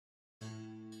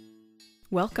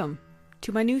Welcome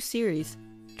to my new series,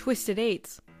 Twisted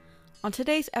Eights. On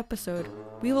today's episode,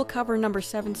 we will cover number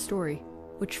 7's story,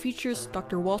 which features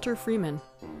Dr. Walter Freeman,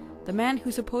 the man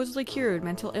who supposedly cured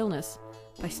mental illness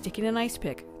by sticking an ice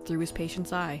pick through his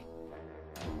patient's eye.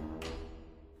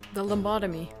 The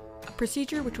lobotomy, a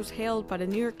procedure which was hailed by the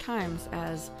New York Times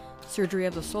as surgery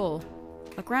of the soul,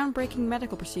 a groundbreaking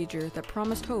medical procedure that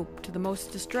promised hope to the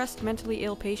most distressed mentally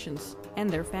ill patients and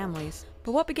their families.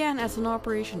 But what began as an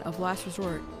operation of last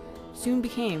resort soon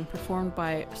became performed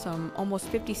by some almost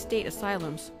 50 state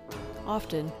asylums,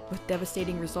 often with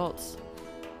devastating results.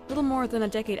 Little more than a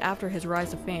decade after his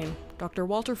rise to fame, Dr.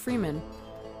 Walter Freeman,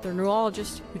 the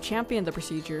neurologist who championed the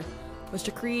procedure, was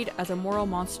decreed as a moral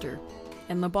monster,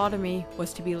 and lobotomy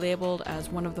was to be labeled as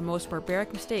one of the most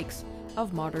barbaric mistakes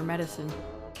of modern medicine.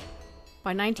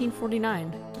 By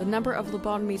 1949, the number of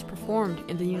lobotomies performed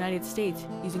in the United States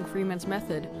using Freeman's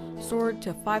method soared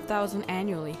to 5,000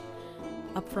 annually,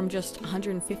 up from just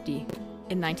 150 in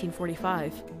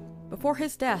 1945. Before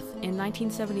his death in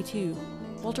 1972,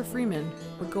 Walter Freeman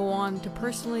would go on to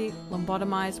personally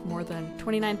lobotomize more than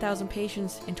 29,000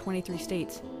 patients in 23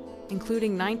 states,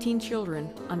 including 19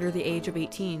 children under the age of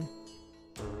 18.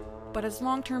 But as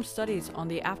long-term studies on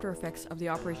the after-effects of the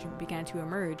operation began to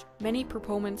emerge, many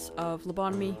proponents of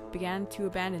lobotomy began to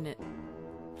abandon it.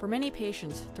 For many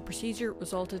patients, the procedure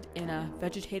resulted in a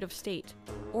vegetative state,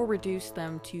 or reduced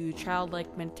them to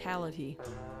childlike mentality.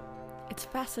 It's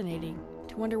fascinating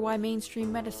to wonder why mainstream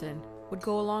medicine would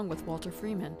go along with Walter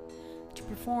Freeman to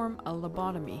perform a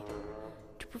lobotomy.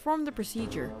 To perform the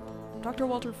procedure, Dr.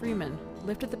 Walter Freeman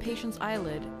lifted the patient's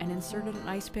eyelid and inserted an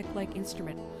ice pick-like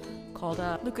instrument called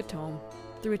a Lobotomy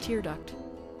through a tear duct.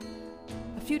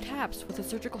 A few taps with a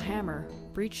surgical hammer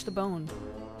breached the bone.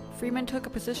 Freeman took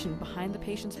a position behind the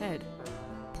patient's head,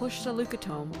 pushed the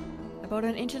Lobotomy about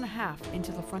 1.5 inches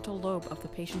into the frontal lobe of the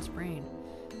patient's brain,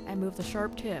 and moved the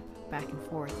sharp tip back and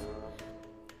forth.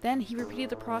 Then he repeated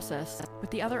the process with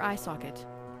the other eye socket.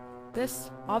 This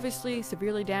obviously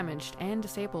severely damaged and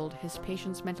disabled his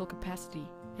patient's mental capacity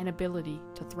and ability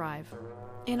to thrive.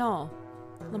 In all,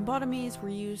 lobotomies were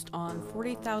used on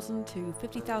 40,000 to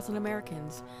 50,000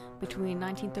 Americans between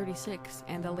 1936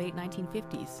 and the late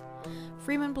 1950s.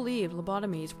 Freeman believed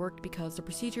lobotomies worked because the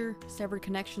procedure severed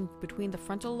connections between the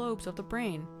frontal lobes of the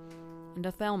brain and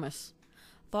the thalamus,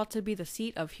 thought to be the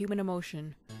seat of human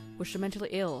emotion, which the mentally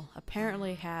ill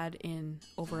apparently had in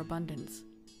overabundance.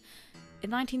 In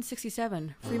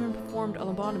 1967, Freeman performed a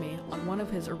lobotomy on one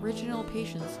of his original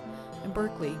patients in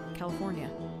Berkeley, California.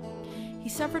 He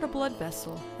severed a blood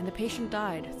vessel, and the patient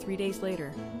died 3 days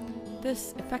later.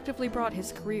 This effectively brought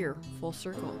his career full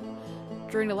circle.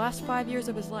 During the last 5 years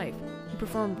of his life, he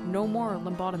performed no more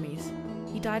lobotomies.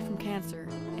 He died from cancer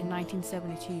in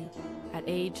 1972, at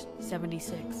age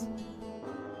 76.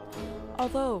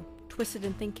 Although twisted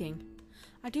in thinking,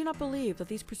 I do not believe that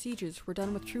these procedures were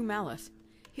done with true malice.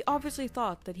 He obviously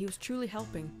thought that he was truly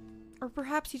helping, or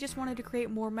perhaps he just wanted to create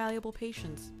more malleable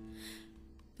patients.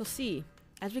 You'll see,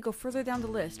 as we go further down the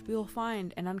list, we will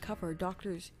find and uncover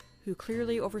doctors who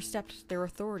clearly overstepped their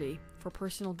authority for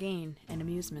personal gain and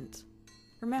amusement.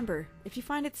 Remember, if you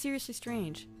find it seriously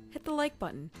strange, hit the like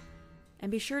button,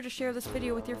 and be sure to share this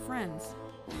video with your friends.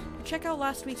 To check out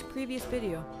last week's previous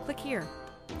video, click here.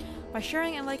 By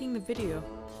sharing and liking the video,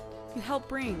 you help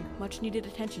bring much needed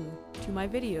attention to my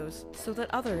videos so that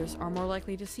others are more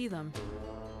likely to see them.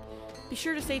 Be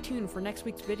sure to stay tuned for next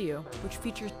week's video, which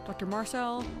features Dr.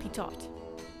 Marcel Pitot.